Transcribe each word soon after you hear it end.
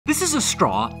This is a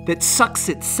straw that sucks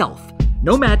itself.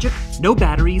 No magic, no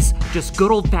batteries, just good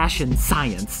old-fashioned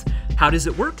science. How does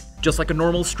it work? Just like a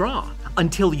normal straw.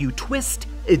 Until you twist,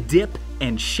 dip,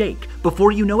 and shake.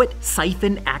 Before you know it,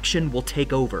 siphon action will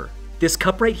take over. This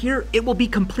cup right here, it will be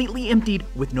completely emptied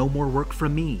with no more work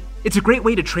from me. It's a great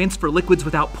way to transfer liquids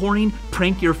without pouring,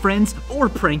 prank your friends, or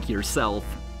prank yourself.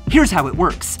 Here's how it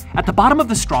works. At the bottom of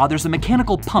the straw, there's a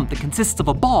mechanical pump that consists of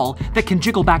a ball that can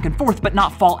jiggle back and forth but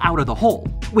not fall out of the hole.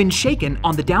 When shaken,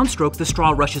 on the downstroke, the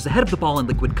straw rushes ahead of the ball and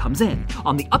liquid comes in.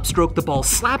 On the upstroke, the ball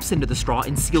slaps into the straw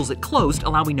and seals it closed,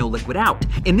 allowing no liquid out.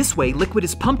 In this way, liquid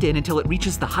is pumped in until it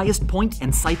reaches the highest point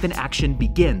and siphon action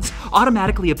begins,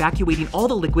 automatically evacuating all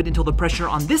the liquid until the pressure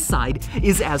on this side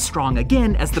is as strong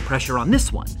again as the pressure on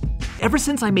this one. Ever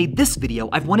since I made this video,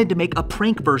 I've wanted to make a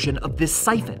prank version of this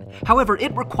siphon. However,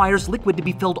 it requires liquid to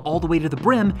be filled all the way to the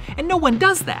brim, and no one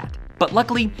does that. But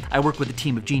luckily, I work with a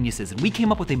team of geniuses, and we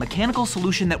came up with a mechanical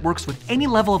solution that works with any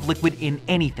level of liquid in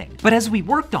anything. But as we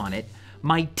worked on it,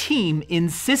 my team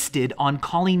insisted on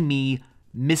calling me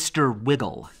Mr.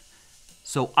 Wiggle.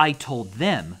 So I told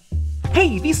them,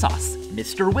 "Hey, Vsauce,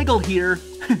 Mr. Wiggle here."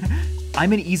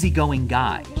 I'm an easygoing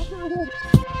guy.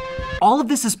 All of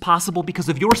this is possible because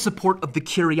of your support of the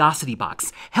Curiosity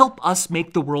Box. Help us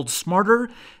make the world smarter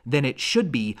than it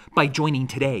should be by joining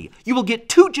today. You will get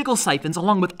 2 jiggle siphons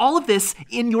along with all of this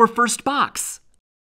in your first box.